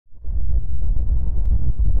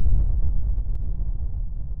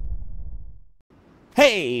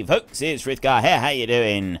Hey folks, it's Frithgar here, how you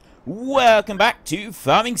doing? Welcome back to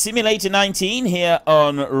Farming Simulator 19 here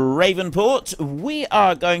on Ravenport. We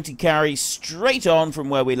are going to carry straight on from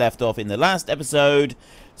where we left off in the last episode,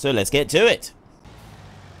 so let's get to it.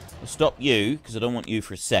 I'll stop you, because I don't want you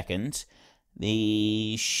for a second.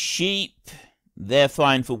 The sheep, they're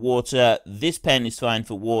fine for water. This pen is fine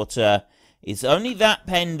for water. It's only that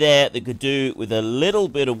pen there that could do with a little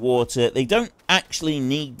bit of water. They don't actually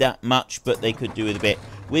need that much, but they could do with a bit.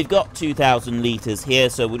 We've got 2,000 litres here,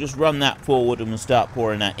 so we'll just run that forward and we'll start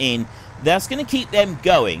pouring that in. That's going to keep them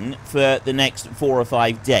going for the next 4 or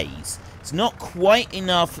 5 days. It's not quite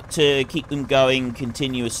enough to keep them going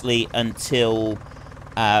continuously until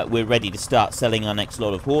we're ready to start selling our next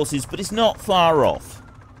lot of horses, but it's not far off.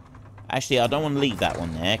 Actually, I don't want to leave that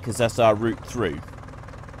one there, because that's our route through.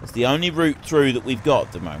 It's the only route through that we've got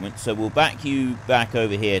at the moment, so we'll back you back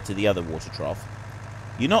over here to the other water trough.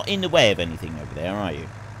 You're not in the way of anything over there, are you?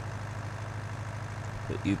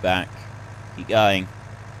 Put you back. Keep going.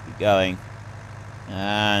 Keep going.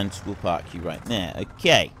 And we'll park you right there.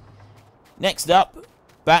 Okay. Next up,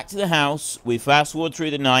 back to the house. We fast forward through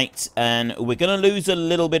the night, and we're going to lose a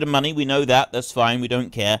little bit of money. We know that. That's fine. We don't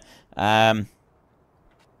care. Go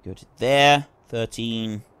to there.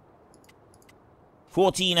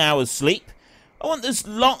 14 hours sleep. I want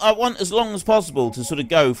as long as possible to sort of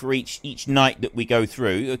go for each night that we go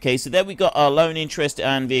through. Okay, so there we got our loan interest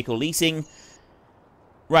and vehicle leasing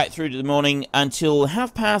right through to the morning until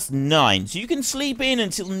 9:30. So you can sleep in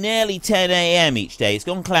until nearly 10 AM each day. It's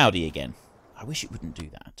gone cloudy again. I wish it wouldn't do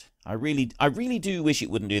that. I really do wish it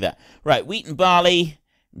wouldn't do that. Right, wheat and barley,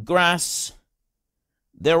 grass,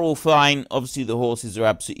 they're all fine. Obviously, the horses are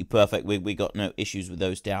absolutely perfect. We got no issues with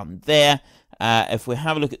those down there. If we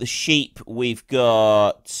have a look at the sheep, we've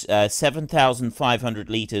got 7,500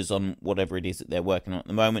 litres on whatever it is that they're working on at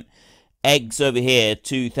the moment. Eggs over here,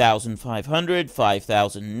 2,500,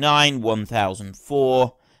 5,009,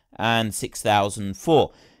 1,004, and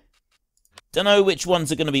 6,004. Don't know which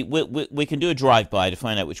ones are going to be... We can do a drive-by to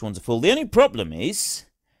find out which ones are full. The only problem is...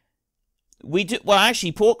 we do... Well,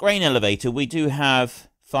 actually, pork grain elevator, we do have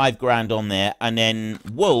 5 grand on there. And then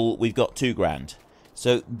wool, we've got 2 grand.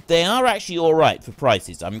 So they are actually all right for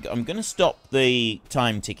prices. I'm going to stop the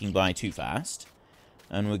time ticking by too fast.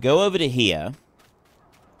 And we'll go over to here.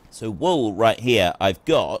 So wool right here, I've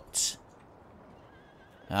got...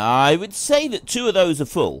 I would say that 2 of those are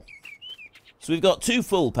full. So we've got 2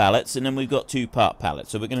 full pallets, and then we've got 2 part pallets.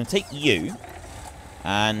 So we're going to take you.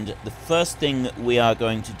 And the first thing that we are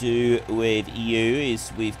going to do with you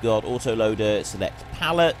is we've got autoloader select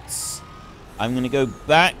pallets. I'm going to go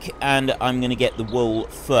back and I'm going to get the wool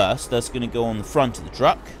first. That's going to go on the front of the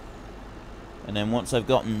truck. And then once I've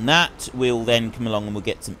gotten that, we'll then come along and we'll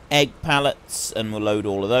get some egg pallets and we'll load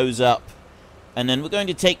all of those up. And then we're going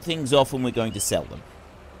to take things off and we're going to sell them.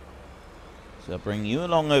 So I'll bring you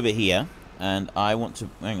along over here. And I want to...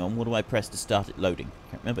 hang on, what do I press to start it loading?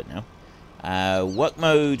 Can't remember it now. Work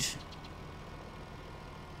mode.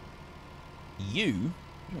 U?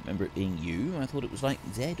 I don't remember it being U. I thought it was like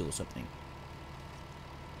Z or something.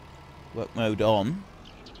 Work mode on.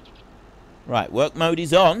 Right, work mode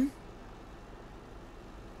is on.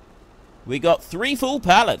 We got 3 full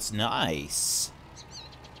pallets. Nice.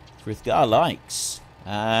 Frithgar likes.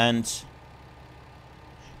 And...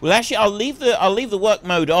 well, actually, I'll leave the work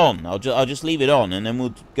mode on. I'll just leave it on, and then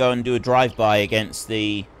we'll go and do a drive-by against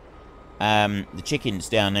the chickens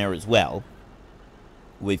down there as well.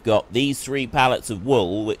 We've got these 3 pallets of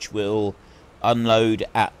wool, which we'll unload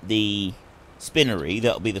at the spinnery.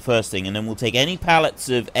 That'll be the first thing, and then we'll take any pallets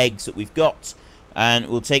of eggs that we've got, and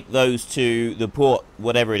we'll take those to the port,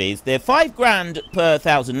 whatever it is. They're 5 grand per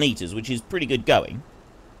 1,000 litres, which is pretty good going.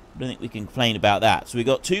 I don't think we can complain about that. So we've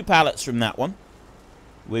got 2 pallets from that one.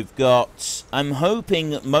 We've got... I'm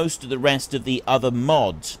hoping most of the rest of the other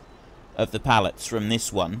mod of the pallets from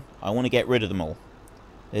this one. I want to get rid of them all.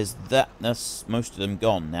 There's that... that's most of them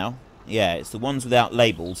gone now. Yeah, it's the ones without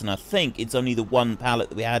labels, and I think it's only the 1 pallet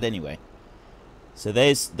that we had anyway. So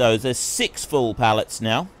there's those. There's 6 full pallets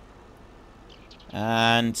now.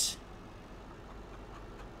 And...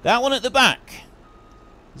 that one at the back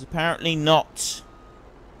is apparently not...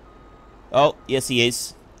 oh, yes he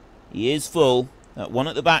is. He is full. That one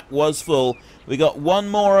at the back was full. We got 1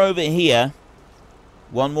 more over here.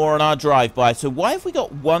 1 more on our drive-by. So why have we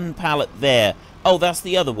got 1 pallet there? Oh, that's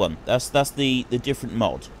the other one. That's the different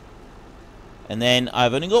mod. And then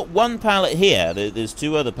I've only got 1 pallet here. There's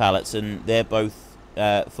 2 other pallets, and they're both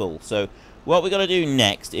full. So what we're going to do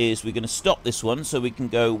next is we're going to stop this one so we can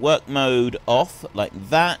go work mode off like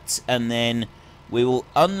that. And then we will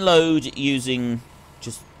unload using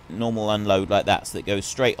just normal unload like that, so that goes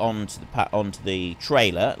straight onto the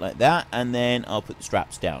trailer like that, and then I'll put the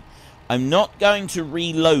straps down. I'm not going to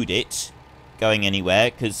reload it going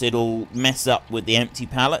anywhere because it'll mess up with the empty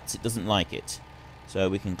pallets. It doesn't like it. So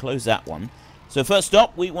we can close that one. So first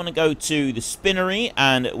up, we want to go to the spinnery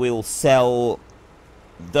and we'll sell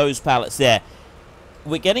those pallets there.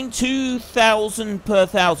 We're getting 2,000 per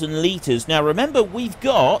 1,000 litres. Now remember, we've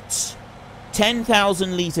got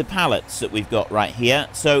 10,000 litre pallets that we've got right here.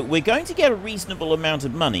 So we're going to get a reasonable amount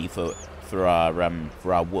of money for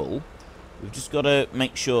our wool. We've just got to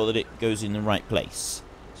make sure that it goes in the right place.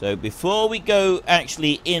 So before we go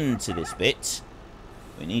actually into this bit,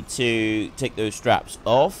 we need to take those straps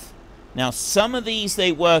off. Now some of these,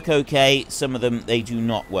 they work okay, some of them they do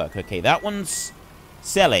not work okay. That one's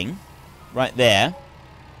selling right there.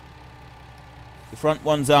 The front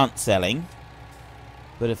ones aren't selling.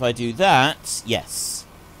 But if I do that, yes,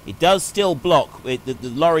 it does still block, the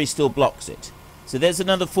lorry still blocks it. So there's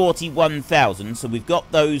another 41,000. So we've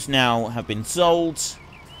got those now, have been sold.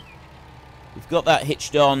 We've got that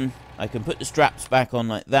hitched on. I can put the straps back on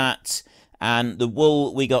like that. And the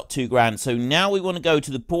wool, we got 2 grand. So now we want to go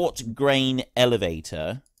to the port grain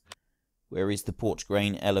elevator. Where is the port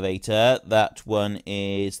grain elevator? That one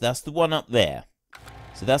is, that's the one up there.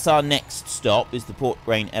 So that's our next stop, is the port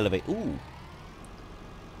grain elevator. Ooh.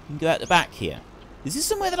 You can go out the back here. Is this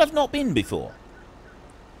somewhere that I've not been before?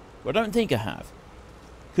 Well, I don't think I have.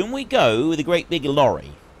 Can we go with a great big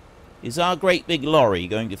lorry? Is our great big lorry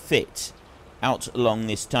going to fit out along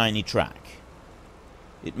this tiny track?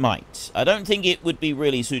 It might. I don't think it would be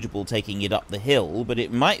really suitable taking it up the hill, but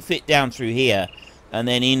it might fit down through here and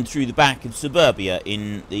then in through the back of suburbia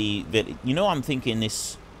in the village. You know, I'm thinking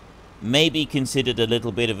this may be considered a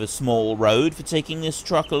little bit of a small road for taking this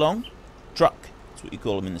truck along. Truck. That's what you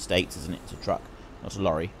call them in the States, isn't it? It's a truck, not a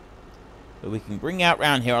lorry. But we can bring out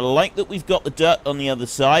round here. I like that we've got the dirt on the other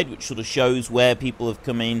side, which sort of shows where people have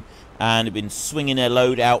come in and have been swinging their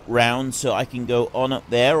load out round, so I can go on up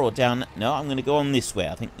there or down. No, I'm going to go on this way.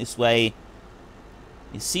 I think this way,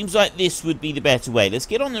 it seems like this would be the better way. Let's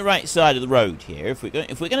get on the right side of the road here. If we're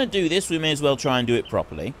going to do this, we may as well try and do it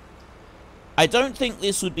properly. I don't think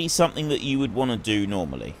this would be something that you would want to do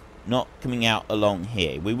normally. Not coming out along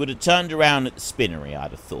here. We would have turned around at the spinnery,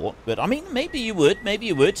 I'd have thought. But, I mean, maybe you would. Maybe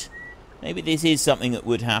you would. Maybe this is something that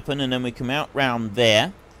would happen, and then we come out round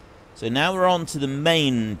there. So now we're on to the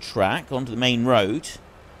main track, onto the main road.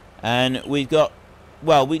 And we've got...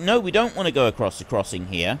 Well, we don't want to go across the crossing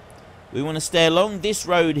here. We want to stay along this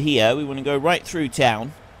road here. We want to go right through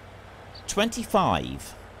town.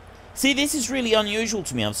 25. See, this is really unusual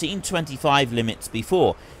to me. I've seen 25 limits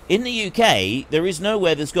before. In the UK, there is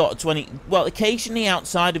nowhere that's got a 20... Well, occasionally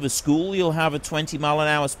outside of a school, you'll have a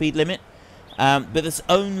 20-mile-an-hour speed limit. But it's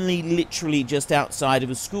only literally just outside of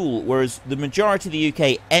a school. Whereas the majority of the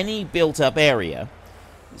UK, any built-up area,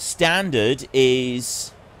 standard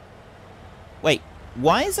is... Wait,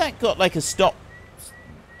 why has that got like a stop...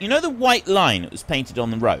 You know the white line that was painted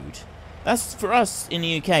on the road? That's, for us in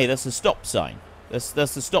the UK, that's a stop sign. That's the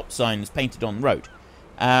stop sign that's painted on the road.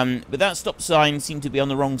 But that stop sign seemed to be on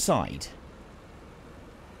the wrong side.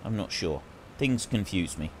 I'm not sure. Things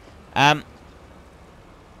confuse me. Oh,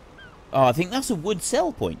 I think that's a wood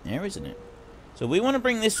sell point there, isn't it? So we want to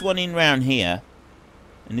bring this one in round here.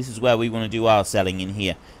 And this is where we want to do our selling in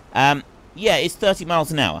here. Yeah, it's 30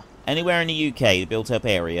 miles an hour. Anywhere in the UK, the built-up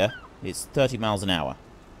area, it's 30 miles an hour.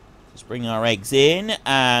 Let's bring our eggs in,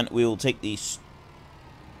 and we'll take these...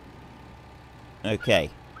 Okay.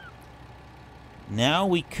 Now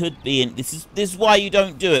we could be in... This is why you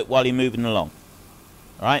don't do it while you're moving along.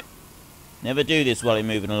 Alright? Never do this while you're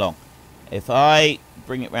moving along. If I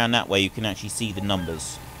bring it round that way, you can actually see the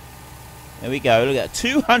numbers. There we go. Look at that.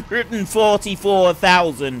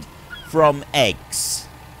 244,000 from eggs.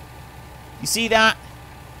 You see that?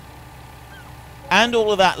 And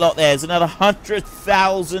all of that lot there is another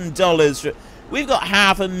 $100,000. We've got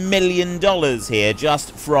 $500,000 here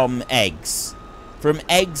just from eggs. From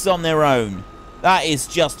eggs on their own. That is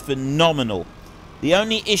just phenomenal. The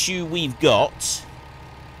only issue we've got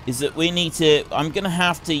is that we need to... I'm going to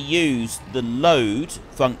have to use the load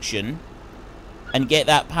function and get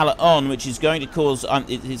that pallet on, which is going to cause...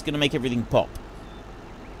 it's going to make everything pop.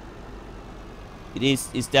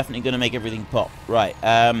 It's definitely going to make everything pop. Right,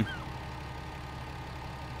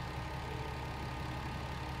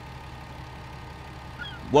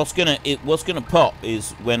 what's gonna pop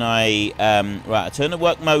is when I right, I turn the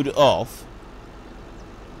work mode off.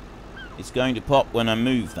 It's going to pop when I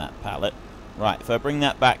move that pallet. Right, if I bring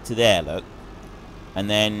that back to there, look, and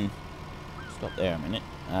then stop there a minute,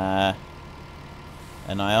 and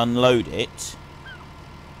I unload it.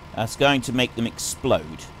 That's going to make them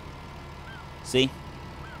explode. See?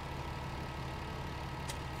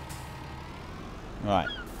 Right.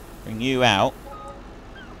 Bring you out.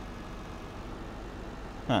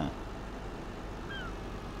 Huh.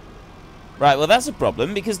 Right, well that's a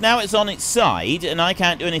problem, because now it's on its side, and I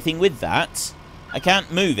can't do anything with that. I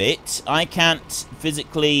can't move it. I can't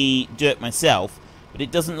physically do it myself, but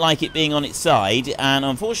it doesn't like it being on its side, and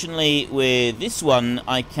unfortunately with this one,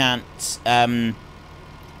 I can't,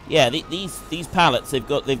 yeah, these pallets, they've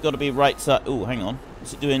got to be right side. Oh, hang on.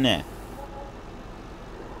 What's it doing there?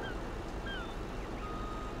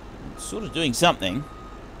 It's sort of doing something.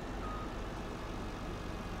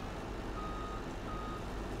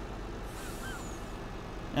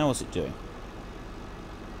 Now what's it doing?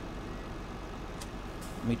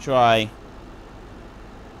 Let me try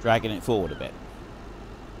dragging it forward a bit.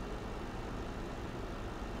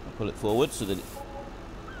 I'll pull it forward so that it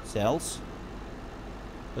sells.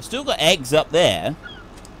 I've still got eggs up there.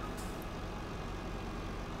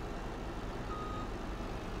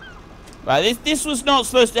 Right, this was not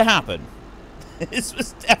supposed to happen. This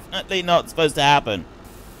was definitely not supposed to happen.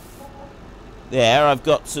 There, I've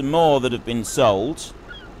got some more that have been sold.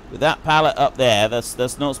 With that pallet up there,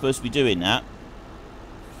 that's not supposed to be doing that.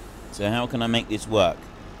 So how can I make this work?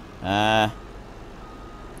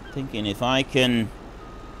 Thinking if I can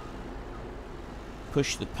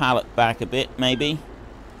push the pallet back a bit, maybe.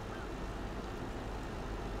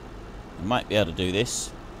 I might be able to do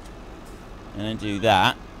this. And then do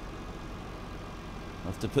that. I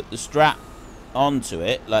have to put the strap onto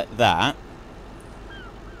it like that.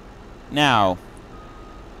 Now,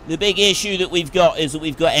 the big issue that we've got is that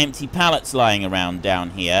we've got empty pallets lying around down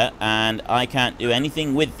here, and I can't do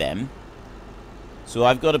anything with them. So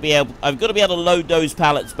I've got to be able to load those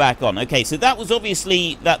pallets back on. Okay, so that was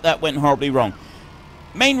obviously that went horribly wrong.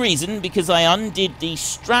 Main reason, because I undid the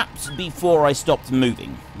straps before I stopped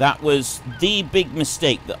moving. That was the big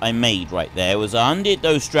mistake that I made right there, was I undid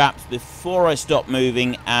those straps before I stopped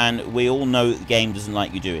moving, and we all know that the game doesn't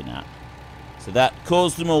like you doing that. So that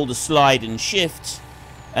caused them all to slide and shift,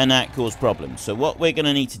 and that caused problems. So what we're going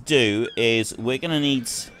to need to do is we're going to need...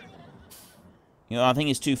 You know, I think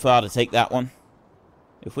it's too far to take that one.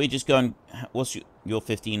 If we just go and... What's your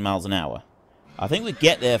 15 miles an hour? I think we'd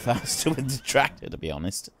get there faster with the tractor, to be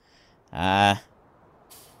honest. No,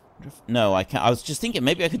 I can't. I was just thinking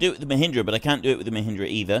maybe I could do it with the Mahindra, but I can't do it with the Mahindra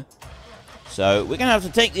either. So we're going to have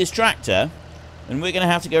to take this tractor, and we're going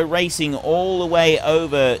to have to go racing all the way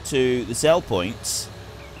over to the sell points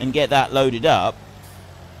and get that loaded up.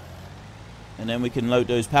 And then we can load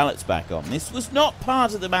those pallets back on. This was not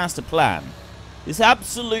part of the master plan. This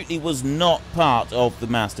absolutely was not part of the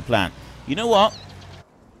master plan. You know what?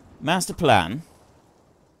 Master plan,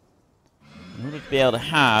 in order to be able to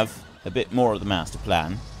have a bit more of the master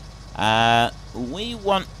plan, we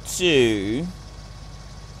want to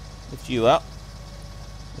lift you up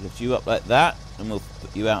like that, and we'll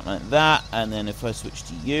put you out like that, and then if I switch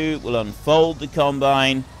to you, we'll unfold the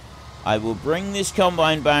combine. I will bring this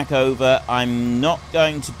combine back over. I'm not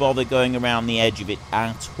going to bother going around the edge of it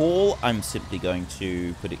at all. I'm simply going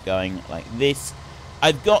to put it going like this.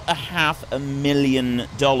 I've got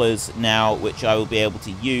 $500,000 now, which I will be able to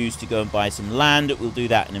use to go and buy some land. We'll do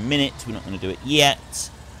that in a minute. We're not going to do it yet.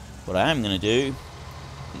 What I am going to do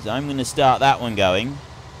is I'm going to start that one going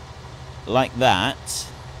like that.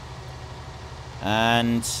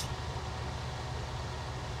 And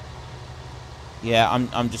yeah,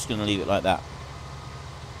 I'm just going to leave it like that.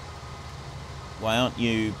 Why aren't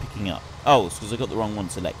you picking up? Oh, it's because I got the wrong one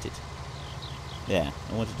selected. There,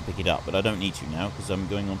 I wanted to pick it up, but I don't need to now because I'm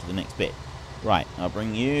going on to the next bit. Right, I'll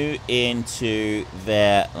bring you into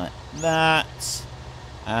there like that.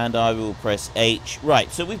 And I will press H.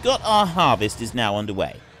 Right, so we've got our harvest is now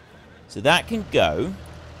underway. So that can go.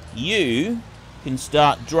 You can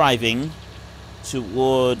start driving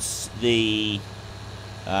towards the,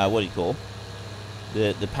 what do you call?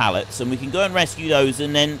 The pallets. And we can go and rescue those.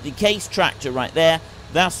 And then the case tractor right there,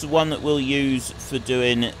 that's the one that we'll use for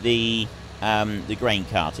doing the grain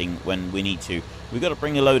carting when we need to. We've got to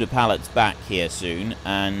bring a load of pallets back here soon,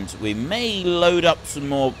 and we may load up some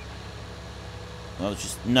more. Well,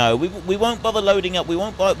 just no, we won't bother loading up. We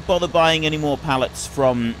won't bother buying any more pallets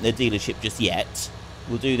from the dealership just yet.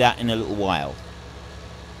 We'll do that in a little while.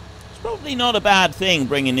 It's probably not a bad thing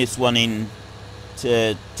bringing this one in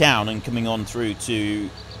to town and coming on through to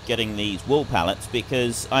getting these wool pallets,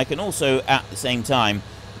 because I can also at the same time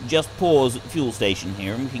just pause at the fuel station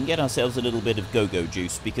here and we can get ourselves a little bit of go-go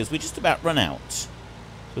juice, because we're just about run out. So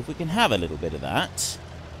if we can have a little bit of that.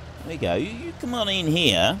 There we go. You come on in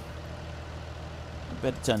here. I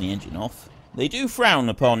better turn the engine off. They do frown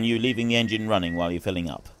upon you leaving the engine running while you're filling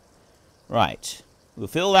up. Right. We'll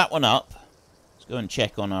fill that one up. Let's go and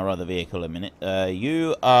check on our other vehicle a minute.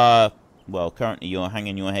 You are... Well, currently you're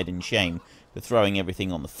hanging your head in shame for throwing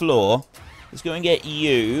everything on the floor. Let's go and get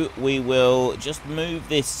you. We will just move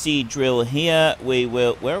this seed drill here. We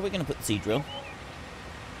will... Where are we going to put the seed drill?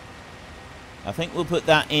 I think we'll put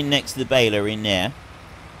that in next to the baler in there.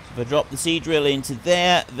 So if I drop the seed drill into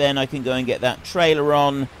there, then I can go and get that trailer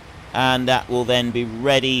on. And that will then be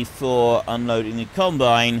ready for unloading the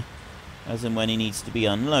combine as and when it needs to be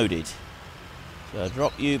unloaded. So I'll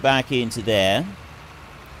drop you back into there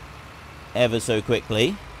ever so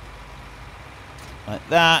quickly. Like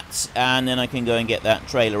that. And then I can go and get that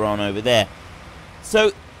trailer on over there.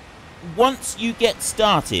 So once you get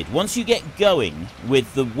started, once you get going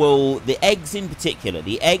with the wool, the eggs in particular,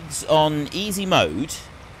 the eggs on easy mode,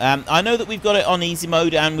 I know that we've got it on easy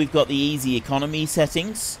mode and we've got the easy economy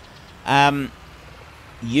settings.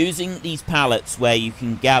 Using these pallets where you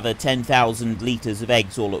can gather 10,000 litres of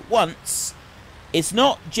eggs all at once, it's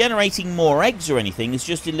not generating more eggs or anything, it's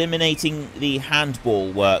just eliminating the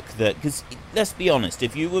handball work that, because let's be honest,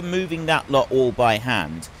 if you were moving that lot all by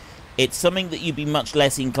hand, it's something that you'd be much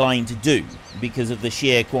less inclined to do because of the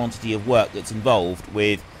sheer quantity of work that's involved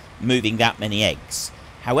with moving that many eggs.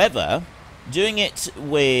 However, doing it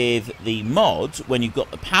with the mod, when you've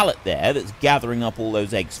got the pallet there that's gathering up all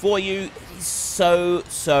those eggs for you, is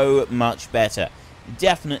so much better.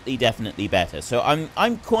 Definitely better. So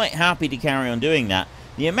I'm quite happy to carry on doing that.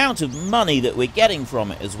 The amount of money that we're getting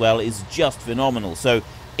from it as well is just phenomenal. So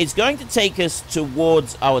it's going to take us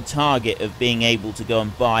towards our target of being able to go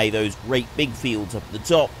and buy those great big fields up at the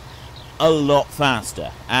top a lot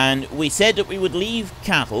faster. And we said that we would leave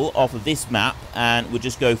cattle off of this map and would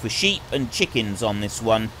just go for sheep and chickens on this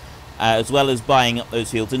one, as well as buying up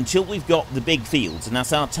those fields until we've got the big fields. And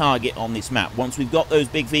that's our target on this map. Once we've got those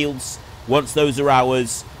big fields, once those are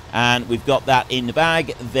ours and we've got that in the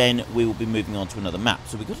bag, then we will be moving on to another map.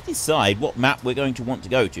 So we've got to decide what map we're going to want to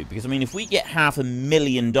go to, because I mean, if we get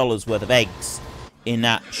 $500,000 worth of eggs in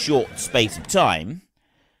that short space of time,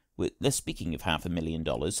 speaking of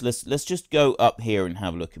 $500,000, let's just go up here and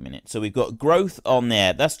have a look a minute. So we've got growth on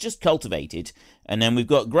there, that's just cultivated, and then we've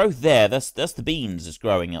got growth there, that's the beans that's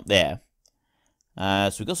growing up there.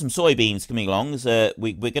 So we've got some soybeans coming along. So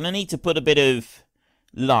we're going to need to put a bit of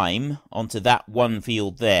lime onto that one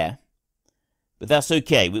field there, but that's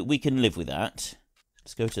okay, we can live with that.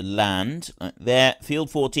 Let's go to land, like there.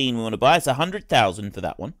 Field 14 we want to buy, it's 100,000 for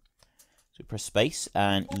that one. So press space,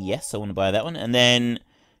 and yes, I want to buy that one. And then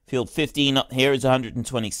field 15 up here is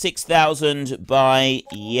 126,000, buy,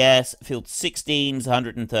 yes. Field 16 is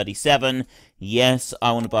 137, yes,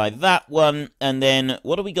 I want to buy that one. And then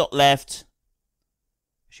what do we got left?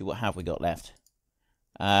 Actually, what have we got left?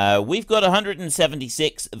 We've got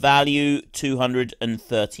 176, value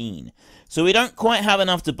 213. So we don't quite have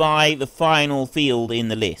enough to buy the final field in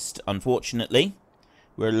the list, unfortunately.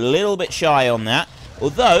 We're a little bit shy on that.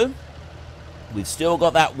 Although, we've still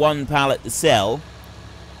got that one pallet to sell.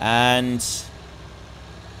 And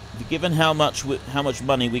given how much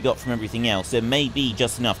money we got from everything else, there may be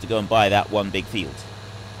just enough to go and buy that one big field.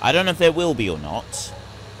 I don't know if there will be or not.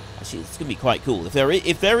 Actually, it's going to be quite cool.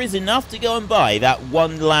 If there is enough to go and buy that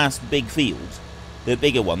one last big field, the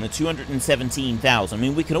bigger one, the 217,000, I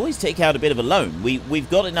mean, we can always take out a bit of a loan. We've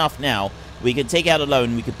got enough now. We could take out a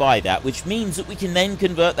loan, we could buy that, which means that we can then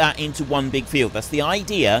convert that into one big field. That's the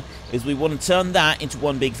idea, is we want to turn that into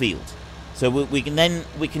one big field. So we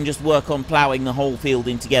can just work on ploughing the whole field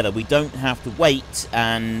in together. We don't have to wait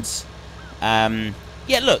and...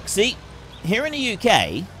 yeah, look, see? Here in the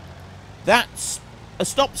UK, that's a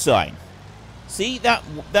stop sign. See that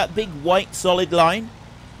big white solid line?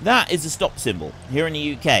 That is a stop symbol here in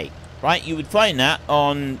the UK, right? You would find that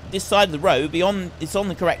on this side of the road. It's on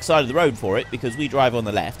the correct side of the road for it because we drive on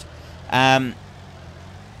the left. That's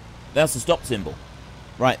a stop symbol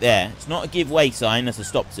right there. It's not a give way sign. That's a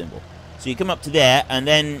stop symbol. So you come up to there and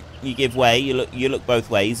then you give way. You look both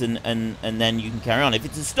ways and then you can carry on. If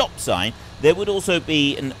it's a stop sign, there would also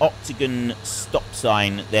be an octagon stop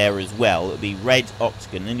sign there as well. It would be red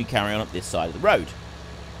octagon, and you carry on up this side of the road.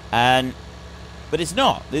 But it's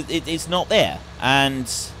not. It's not there. And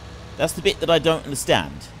that's the bit that I don't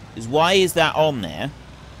understand. Is why is that on there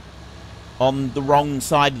on the wrong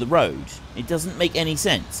side of the road? It doesn't make any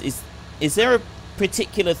sense. Is there a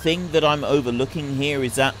particular thing that I'm overlooking here?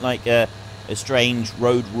 Is that like a strange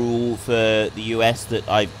road rule for the US that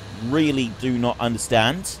I really do not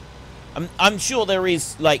understand? I'm sure there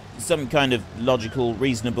is like some kind of logical,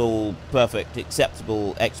 reasonable, perfect,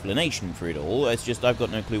 acceptable explanation for it all. It's just I've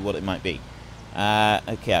got no clue what it might be.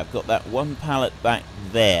 Okay, I've got that one pallet back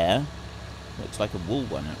there. Looks like a wool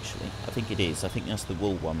one, actually. I think it is. I think that's the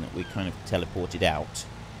wool one that we kind of teleported out.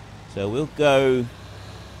 So we'll go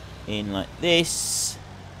in like this.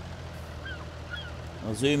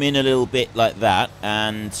 I'll zoom in a little bit like that,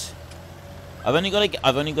 and I've only got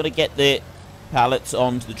to get the pallets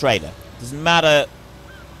onto the trailer. It doesn't matter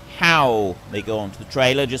how they go onto the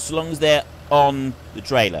trailer, just as long as they're on the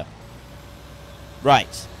trailer.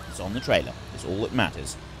 Right, it's on the trailer. That's all that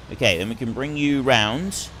matters. Okay, then we can bring you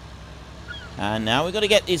round. And now we've got to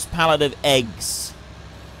get this pallet of eggs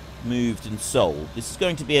moved and sold. This is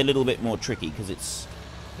going to be a little bit more tricky because it's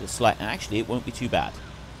a slight... Actually, it won't be too bad.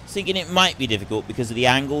 I was thinking it might be difficult because of the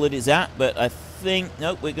angle that it's at, but I think...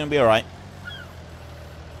 Nope, we're going to be alright.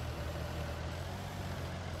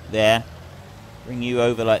 There. Bring you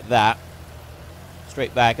over like that.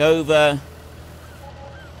 Straight back over.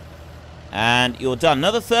 And you're done.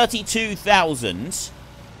 Another 32,000.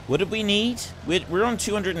 What did we need? We're on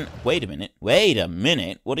 200 and... Wait a minute. Wait a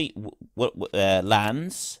minute. What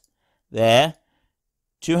lands? There.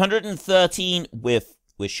 213 with...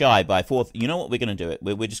 We're shy by 4... You know what? We're going to do it.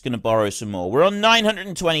 We're just going to borrow some more. We're on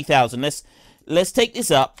 920,000. Let's take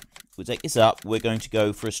this up. We'll take this up. We're going to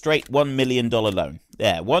go for a straight $1 million loan.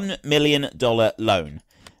 There. $1 million loan.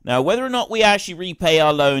 Now, whether or not we actually repay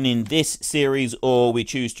our loan in this series or we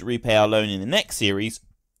choose to repay our loan in the next series,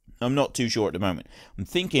 I'm not too sure at the moment. I'm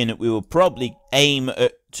thinking that we will probably aim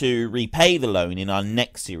to repay the loan in our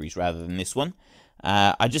next series rather than this one.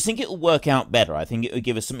 I just think it will work out better. I think it will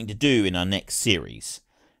give us something to do in our next series.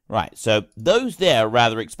 Right, so those there are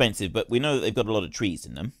rather expensive, but we know that they've got a lot of trees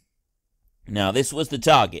in them. Now, this was the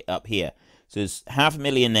target up here. So there's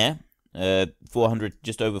 500,000 there, 400,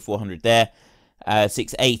 just over 400 there.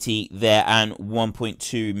 680 there and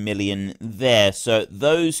 1.2 million there. So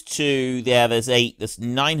those two there, there's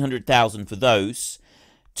 900,000 for those.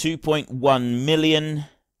 2.1 million,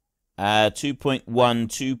 2.1,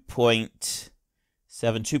 2.7,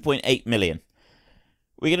 2.8 million.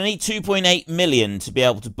 We're going to need 2.8 million to be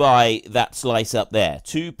able to buy that slice up there.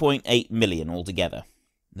 2.8 million altogether.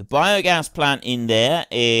 The biogas plant in there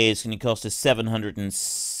is going to cost us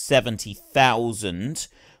 770,000.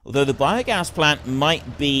 Although the biogas plant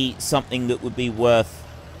might be something that would be worth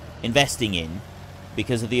investing in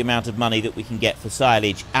because of the amount of money that we can get for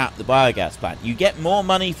silage at the biogas plant. You get more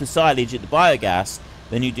money for silage at the biogas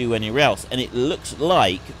than you do anywhere else. And it looks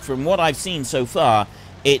like, from what I've seen so far,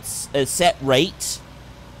 it's a set rate.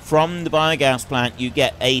 From the biogas plant, you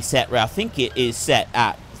get a set rate. I think it is set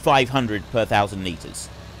at 500 per 1,000 litres.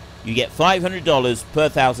 You get $500 per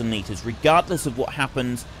 1,000 litres, regardless of what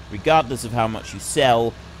happens, regardless of how much you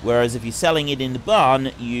sell. Whereas if you're selling it in the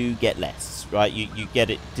barn, you get less, right? You get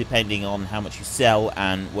it depending on how much you sell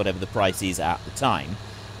and whatever the price is at the time.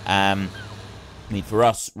 I mean, for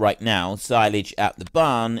us right now, silage at the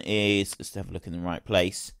barn is... Let's have a look in the right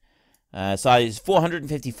place. Silage is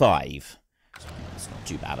 455. It's not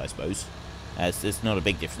too bad, I suppose. It's not a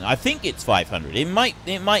big difference. I think it's 500. It might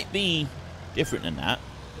be different than that,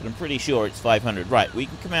 but I'm pretty sure it's 500. Right, we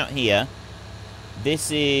can come out here.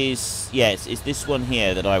 This is, yes, it's this one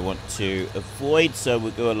here that I want to avoid, so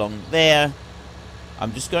we'll go along there.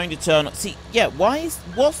 I'm just going to turn, see, yeah,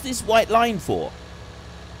 what's this white line for?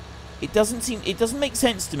 It doesn't make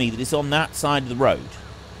sense to me that it's on that side of the road.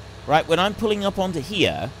 Right, when I'm pulling up onto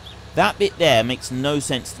here, that bit there makes no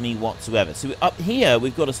sense to me whatsoever. So up here,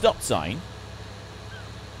 we've got a stop sign.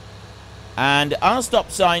 And our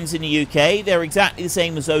stop signs in the UK, they're exactly the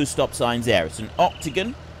same as those stop signs there. It's an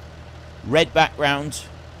octagon. Red background,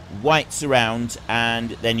 white surround,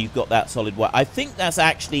 and then you've got that solid white. I think that's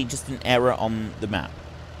actually just an error on the map.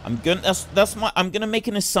 I'm gonna make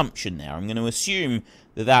an assumption there. I'm gonna assume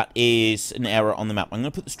that that is an error on the map. I'm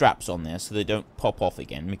gonna put the straps on there so they don't pop off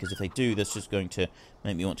again, because if they do, that's just going to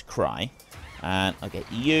make me want to cry. And I'll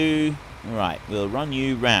get you. Right, we'll run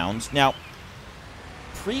you round. Now,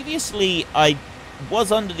 previously I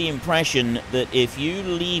was under the impression that if you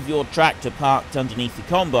leave your tractor parked underneath the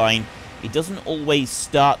combine, it doesn't always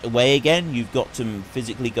start away again. You've got to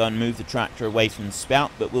physically go and move the tractor away from the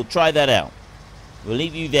spout, but we'll try that out. We'll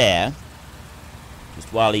leave you there,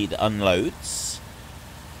 just while he unloads,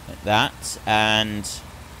 like that, and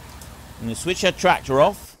I'm going to switch our tractor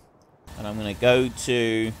off, and I'm going to go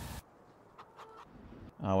to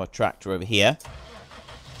our tractor over here,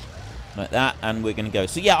 like that, and we're going to go.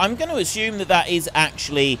 So yeah, I'm going to assume that that is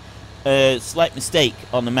actually a slight mistake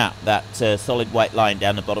on the map, that solid white line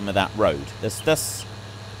down the bottom of that road.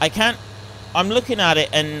 I'm looking at it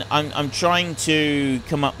and I'm trying to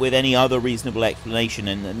come up with any other reasonable explanation,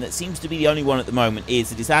 and that seems to be the only one at the moment, is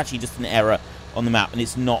that it's actually just an error on the map, and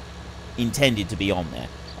it's not intended to be on there.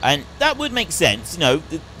 And that would make sense. You know,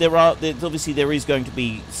 obviously there is going to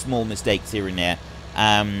be small mistakes here and there.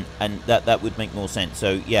 And that would make more sense.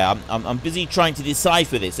 So yeah, I'm busy trying to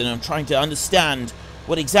decipher this, and I'm trying to understand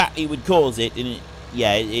what exactly would cause it. And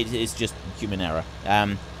it's just human error.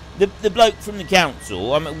 The bloke from the council.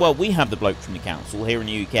 Well, we have the bloke from the council here in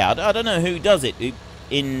the UK. I don't know who does it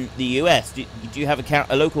in the US. Do you have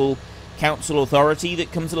a local council authority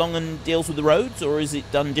that comes along and deals with the roads, or is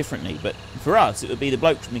it done differently? But for us, it would be the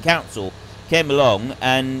bloke from the council came along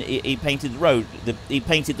and he painted the road. He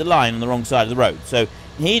painted the line on the wrong side of the road. So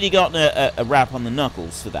he'd gotten a rap on the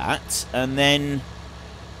knuckles for that, and then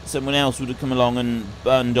someone else would have come along and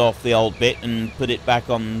burned off the old bit and put it back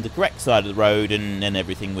on the correct side of the road, and then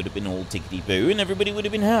everything would have been all tickety-boo, and everybody would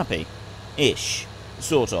have been happy. Ish.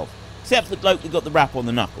 Sort of. Except for the bloke that got the rap on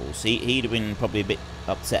the knuckles. He'd have been probably a bit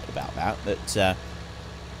upset about that, but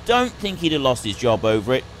don't think he'd have lost his job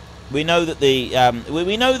over it. We know that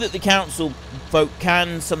the council folk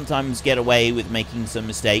can sometimes get away with making some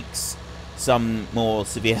mistakes, some more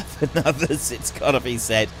severe than others, it's gotta be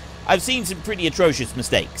said. I've seen some pretty atrocious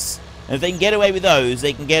mistakes, and if they can get away with those,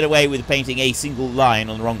 they can get away with painting a single line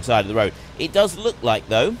on the wrong side of the road. It does look like,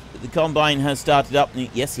 though, that the combine has started up.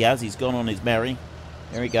 Yes, he has. He's gone on his merry.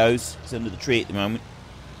 There he goes. He's under the tree at the moment.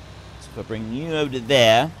 So if I bring you over to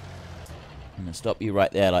there, I'm going to stop you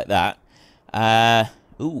right there like that.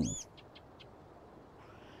 Ooh.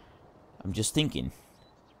 I'm just thinking.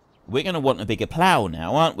 We're going to want a bigger plough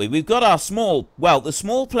now, aren't we? We've got our small... Well, the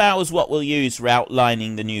small plough is what we'll use for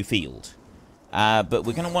outlining the new field. But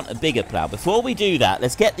we're going to want a bigger plough. Before we do that,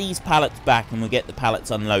 let's get these pallets back and we'll get the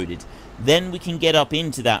pallets unloaded. Then we can get up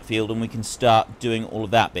into that field and we can start doing all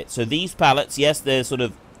of that bit. So these pallets, yes, they're sort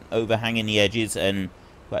of overhanging the edges, and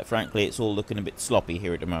quite frankly, it's all looking a bit sloppy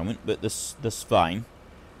here at the moment. But that's fine.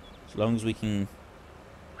 As long as we can...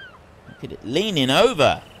 Look at it leaning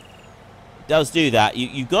over. It does do that.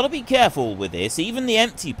 You've got to be careful with this. Even the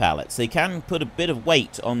empty pallets, they can put a bit of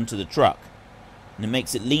weight onto the truck. And it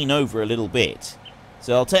makes it lean over a little bit.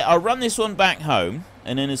 So I'll run this one back home.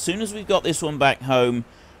 And then as soon as we've got this one back home...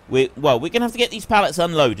 we're going to have to get these pallets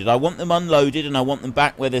unloaded. I want them unloaded and I want them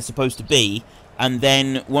back where they're supposed to be. And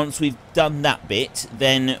then once we've done that bit,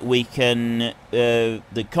 then we can...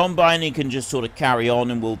 the combining can just sort of carry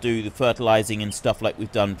on, and we'll do the fertilizing and stuff like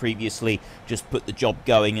we've done previously. Just put the job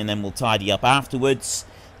going and then we'll tidy up afterwards.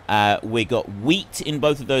 We got wheat in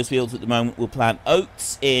both of those fields at the moment. We'll plant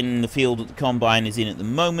oats in the field that the combine is in at the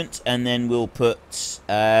moment. And then we'll put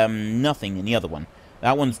nothing in the other one.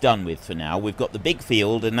 That one's done with for now. We've got the big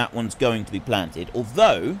field, and that one's going to be planted.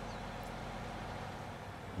 Although, you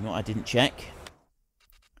know what I didn't check?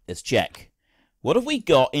 Let's check. What have we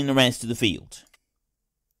got in the rest of the field?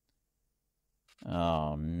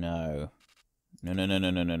 Oh, no.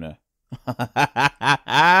 No.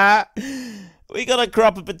 We got a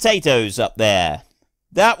crop of potatoes up there.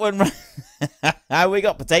 That one... we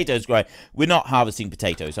got potatoes growing. We're not harvesting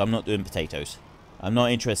potatoes. I'm not doing potatoes. I'm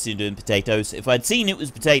not interested in doing potatoes. If I'd seen it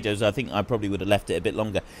was potatoes, I think I probably would have left it a bit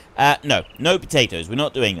longer. No potatoes. We're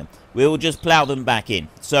not doing them. We'll just plough them back in.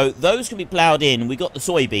 So those can be ploughed in. We got the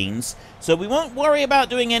soybeans. So we won't worry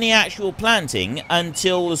about doing any actual planting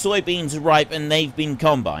until the soybeans are ripe and they've been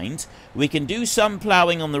combined. We can do some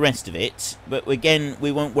ploughing on the rest of it. But again,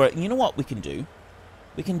 we won't worry. You know what we can do?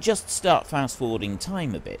 We can just start fast-forwarding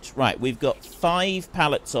time a bit. Right, we've got 5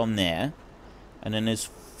 pallets on there. And then there's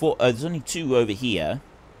there's only 2 over here.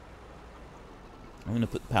 I'm going to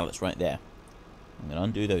put the pallets right there. I'm going to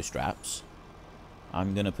undo those straps.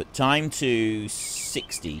 I'm going to put time to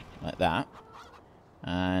 60, like that.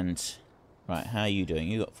 And, right, how are you doing?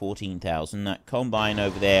 You got 14,000. That combine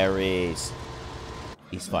over there is...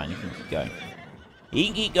 He's fine, he can keep going. He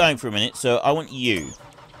can keep going for a minute, so I want you.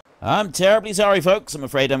 I'm terribly sorry, folks. I'm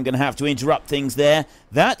afraid I'm going to have to interrupt things there.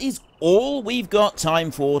 That is all we've got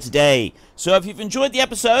time for today. So if you've enjoyed the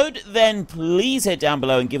episode, then please head down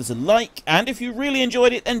below and give us a like. And if you really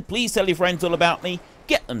enjoyed it, then please tell your friends all about me.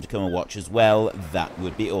 Get them to come and watch as well. That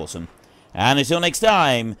would be awesome. And until next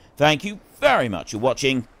time, thank you very much for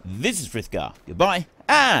watching. This is Frithgar. Goodbye,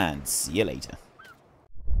 and see you later.